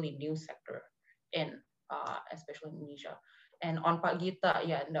really new sector in, especially Indonesia. And on Pak Gita,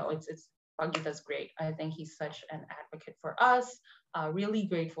 it's Pak Gita's great. I think he's such an advocate for us. Really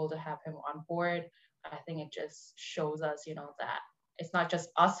grateful to have him on board. I think it just shows us, that it's not just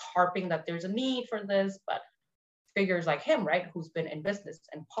us harping that there's a need for this, but figures like him, right, who's been in business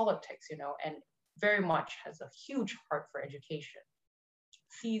and politics, and very much has a huge heart for education,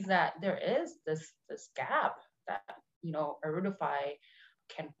 sees that there is this gap that, Erudifi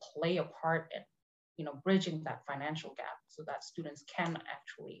can play a part in, bridging that financial gap so that students can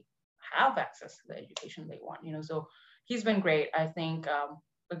actually have access to the education they want, so he's been great. I think,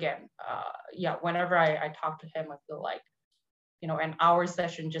 whenever I talk to him, I feel like, an hour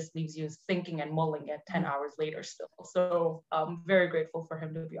session just leaves you thinking and mulling it 10 hours later still. So I'm very grateful for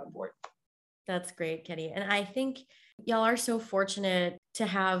him to be on board. That's great, Ketty. And I think y'all are so fortunate to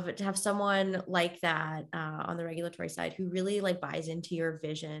have someone like that on the regulatory side who really buys into your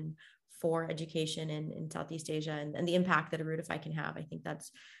vision for education in Southeast Asia and the impact that Erudifi can have. I think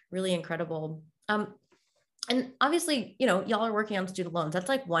that's really incredible. And obviously, y'all are working on student loans.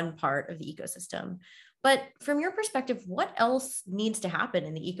 That's one part of the ecosystem. But from your perspective, what else needs to happen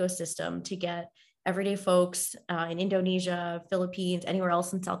in the ecosystem to get everyday folks in Indonesia, Philippines, anywhere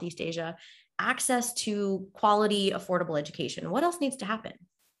else in Southeast Asia, access to quality, affordable education? What else needs to happen?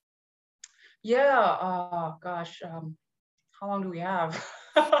 Yeah, gosh, how long do we have?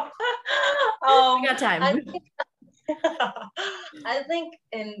 We got time. I think, I think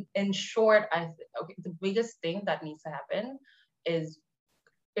in short, okay, the biggest thing that needs to happen is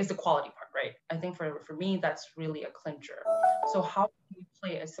the quality part, right? I think for me, that's really a clincher. So how do we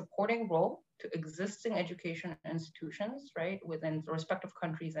play a supporting role to existing education institutions, right, within the respective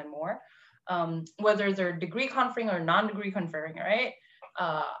countries and more, whether they're degree conferring or non-degree conferring, right?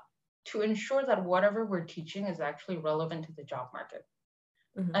 To ensure that whatever we're teaching is actually relevant to the job market.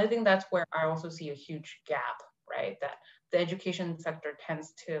 Mhm. I think that's where I also see a huge gap, right? That the education sector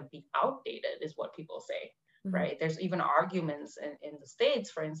tends to be outdated, is what people say, right? There's even arguments in the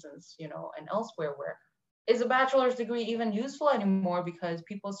States, for instance, you know, and elsewhere, where is a bachelor's degree even useful anymore, because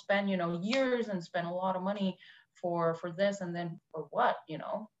people spend, you know, years and spend a lot of money for this, and then for what, you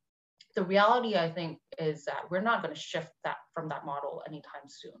know? The reality, I think, is that we're not going to shift that from that model anytime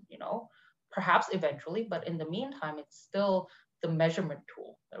soon, you know, perhaps eventually, but in the meantime, it's still the measurement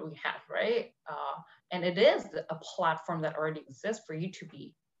tool that we have, right? And it is a platform that already exists for you to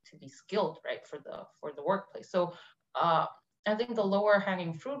be skilled, right, for the workplace. So I think the lower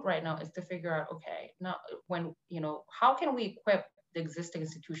hanging fruit right now is to figure out, okay, now when, you know, how can we equip the existing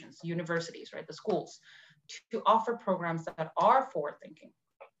institutions, universities, right, the schools, to offer programs that are forward thinking,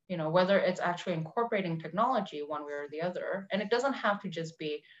 you know, whether it's actually incorporating technology one way or the other. And it doesn't have to just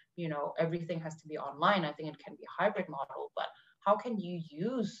be, you know, everything has to be online. I think it can be a hybrid model, but how can you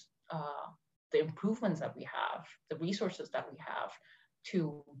use the improvements that we have, the resources that we have,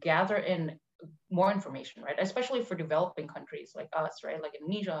 to gather in more information, right? Especially for developing countries like us, right? Like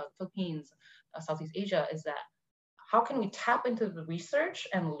Indonesia, Philippines, Southeast Asia, is that how can we tap into the research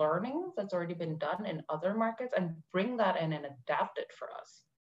and learning that's already been done in other markets and bring that in and adapt it for us?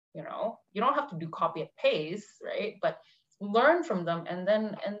 You know, you don't have to do copy and paste, right? But learn from them and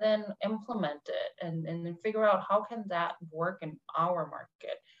then implement it, and then figure out how can that work in our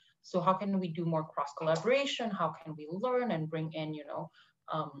market. So how can we do more cross collaboration? How can we learn and bring in, you know,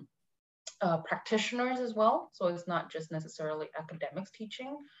 practitioners as well? So it's not just necessarily academics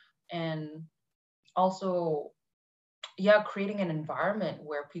teaching. And also, yeah, creating an environment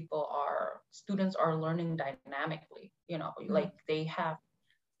where students are learning dynamically, you know, like they have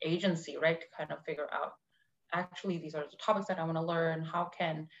agency, right, to kind of figure out, actually, these are the topics that I want to learn. How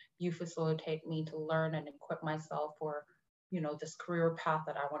can you facilitate me to learn and equip myself for, you know, this career path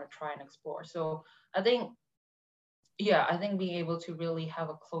that I want to try and explore? So I think, yeah, I think being able to really have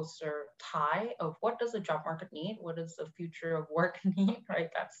a closer tie of what does the job market need? What does the future of work need, right?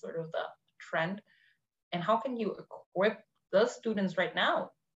 That's sort of the trend. And how can you equip the students right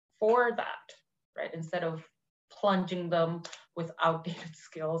now for that, right? Instead of plunging them with outdated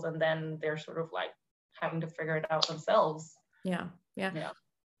skills and then they're sort of like having to figure it out themselves. Yeah.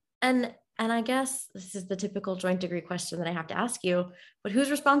 And I guess this is the typical joint degree question that I have to ask you, but whose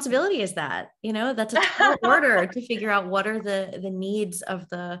responsibility is that? You know, that's a tall order to figure out what are the needs of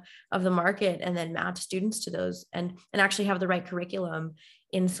the market, and then match students to those, and actually have the right curriculum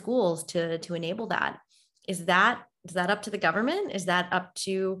in schools to enable that. Is that up to the government? Is that up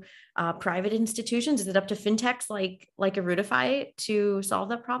to private institutions? Is it up to fintechs like Erudifi to solve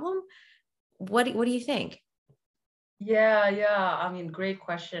that problem? What do you think? Yeah. I mean, great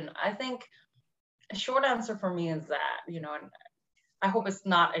question. I think a short answer for me is that, you know, and I hope it's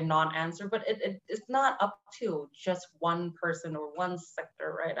not a non-answer, but it's not up to just one person or one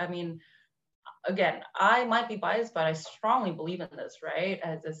sector, right? I mean, again, I might be biased, but I strongly believe in this, right?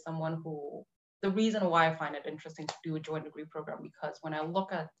 As someone who, the reason why I find it interesting to do a joint degree program, because when I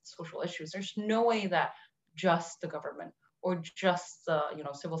look at social issues, there's no way that just the government or just the, you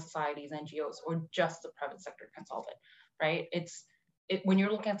know, civil societies, NGOs, or just the private sector can solve it, right? When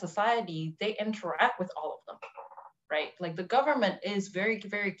you're looking at society, they interact with all of them, right? Like the government is very,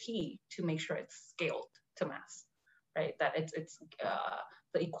 very key to make sure it's scaled to mass, right? That it's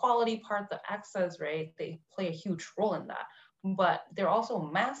the equality part, the access, right? They play a huge role in that. But they're also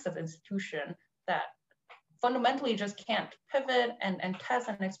a massive institution that fundamentally just can't pivot and test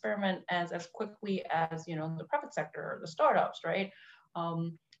and experiment as quickly as, you know, the private sector or the startups, right?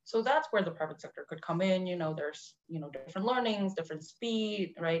 So that's where the private sector could come in. You know, there's, you know, different learnings, different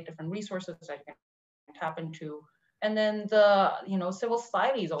speed, right? Different resources that you can tap into. And then the, you know, civil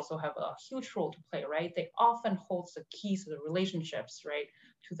societies also have a huge role to play, right? They often hold the keys to the relationships, right?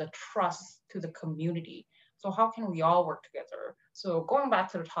 To the trust, to the community. So how can we all work together So going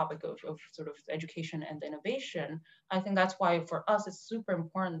back to the topic of sort of education and innovation, I think that's why for us, it's super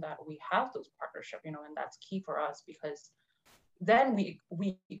important that we have those partnerships, and that's key for us, because then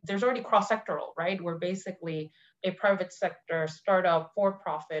we there's already cross-sectoral, right? We're basically a private sector startup for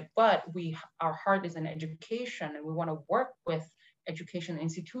profit, but our heart is in education, and we want to work with education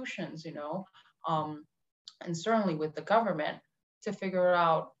institutions, and certainly with the government to figure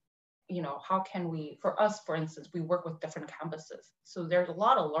out, how can we, for us, for instance, we work with different campuses. So there's a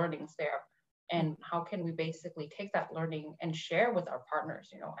lot of learnings there. And how can we basically take that learning and share with our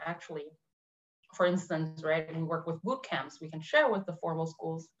partners, actually, for instance, right, we work with boot camps, we can share with the formal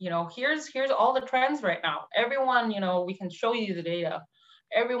schools, here's all the trends right now. Everyone, we can show you the data.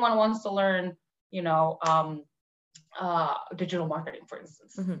 Everyone wants to learn, digital marketing, for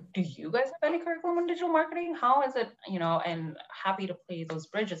instance. Do you guys have any curriculum on digital marketing? How is it, and happy to play those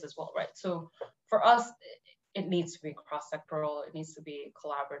bridges as well, right? So for us, it needs to be cross-sectoral, it needs to be a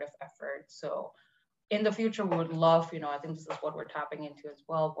collaborative effort. So in the future, we would love, I think this is what we're tapping into as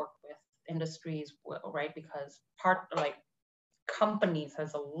well, work with industries, right? Because companies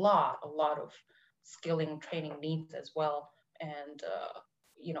has a lot of skilling training needs as well. And,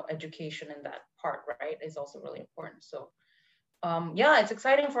 education in that part, right, is also really important. So it's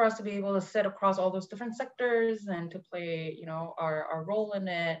exciting for us to be able to sit across all those different sectors and to play, our role in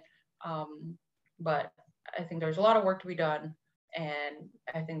it. But I think there's a lot of work to be done. And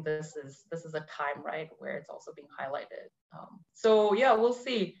I think this is a time, right, where it's also being highlighted.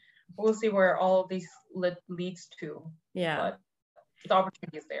 We'll see where all of these leads to. Yeah. But the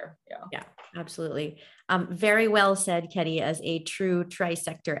opportunity is there. Yeah, absolutely. Very well said, Ketty, as a true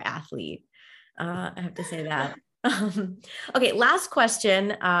tri-sector athlete. I have to say that. Okay, last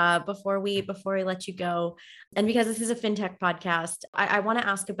question before we let you go. And because this is a fintech podcast, I want to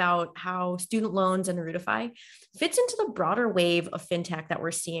ask about how student loans and Erudifi fits into the broader wave of fintech that we're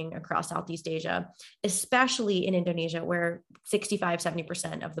seeing across Southeast Asia, especially in Indonesia, where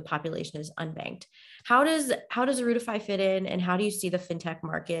 65-70% of the population is unbanked. How does Erudifi fit in, and how do you see the fintech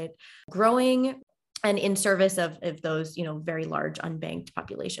market growing and in service of those, very large unbanked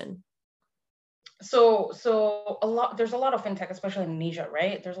population? So there's a lot of fintech, especially in Indonesia,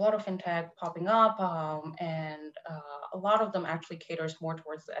 right? There's a lot of fintech popping up, and a lot of them actually caters more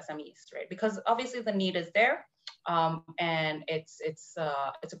towards the SMEs, right? Because obviously the need is there, and it's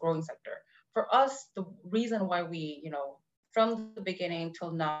a growing sector. For us, the reason why we, from the beginning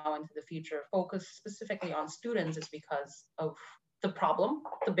till now into the future, focus specifically on students is because of the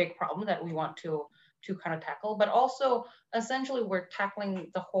big problem that we want to kind of tackle, but also essentially we're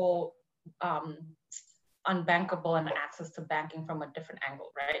tackling the whole unbankable and access to banking from a different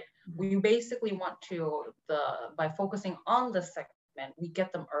angle, right? We basically want to, by focusing on the segment, we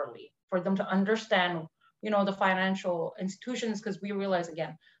get them early for them to understand, the financial institutions, because we realize,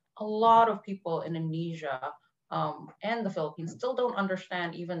 again, a lot of people in Indonesia and the Philippines still don't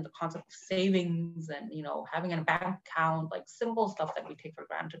understand even the concept of savings and, having a bank account, like simple stuff that we take for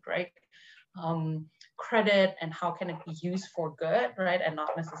granted, right? Credit and how can it be used for good, right? And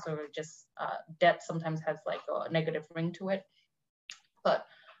not necessarily just debt sometimes has like a negative ring to it. But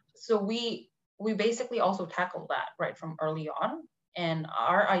so we basically also tackle that right from early on. And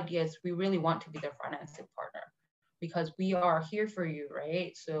our idea is we really want to be their financing partner, because we are here for you,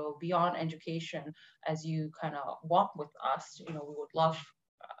 right? So beyond education, as you kind of walk with us, we would love,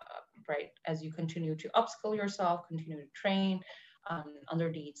 right, as you continue to upskill yourself, continue to train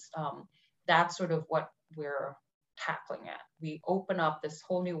under these, that's sort of what we're tackling at. We open up this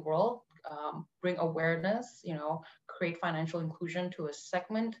whole new world, bring awareness, create financial inclusion to a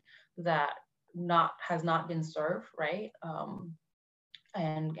segment that has not been served, right?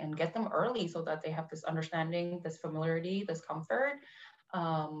 And get them early so that they have this understanding, this familiarity, this comfort,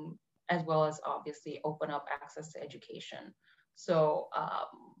 as well as obviously open up access to education. So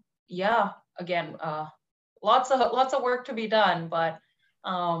again, lots of work to be done, but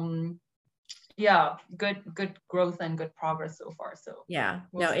good growth and good progress so far. So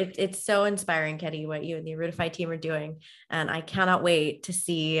it's so inspiring, Ketty, what you and the Erudifi team are doing, and I cannot wait to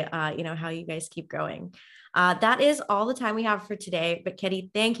see how you guys keep growing. That is all the time we have for today. But Ketty,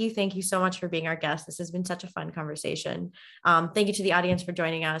 thank you so much for being our guest. This has been such a fun conversation. Thank you to the audience for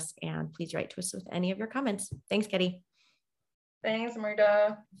joining us, and please write to us with any of your comments. Thanks, Ketty. Thanks,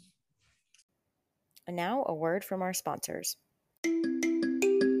 Amrita. And now a word from our sponsors.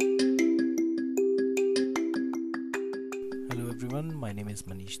 Hello everyone, my name is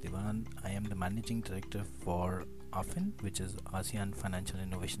Manish Diwan. I am the Managing Director for AFIN, which is ASEAN Financial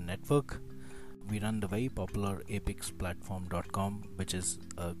Innovation Network. We run the very popular apexplatform.com, which is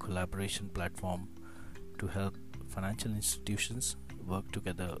a collaboration platform to help financial institutions work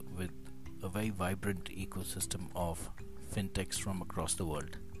together with a very vibrant ecosystem of fintechs from across the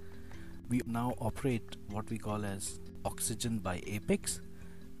world. We now operate what we call as Oxygen by Apex,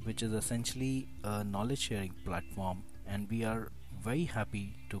 which is essentially a knowledge sharing platform, and we are very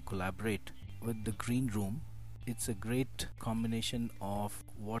happy to collaborate with the Green Room. It's a great combination of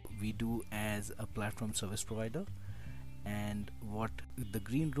what we do as a platform service provider and what the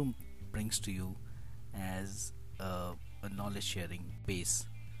Green Room brings to you as a knowledge sharing base.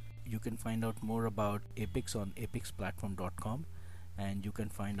 You can find out more about Apex on apexplatform.com, and you can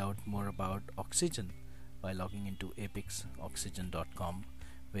find out more about Oxygen by logging into apexoxygen.com,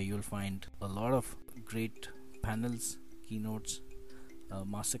 where you'll find a lot of great panels, keynotes,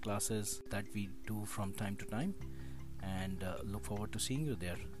 masterclasses that we do from time to time, and look forward to seeing you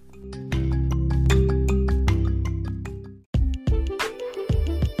there.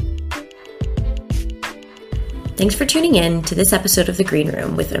 Thanks for tuning in to this episode of The Green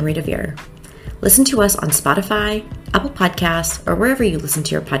Room with Erudifi. Listen to us on Spotify, Apple Podcasts, or wherever you listen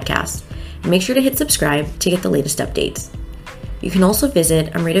to your podcasts, and make sure to hit subscribe to get the latest updates. You can also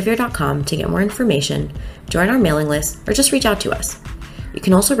visit erudifi.com to get more information, join our mailing list, or just reach out to us. You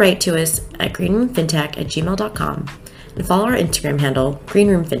can also write to us at greenroomfintech@gmail.com and follow our Instagram handle,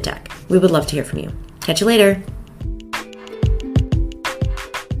 greenroomfintech. We would love to hear from you. Catch you later.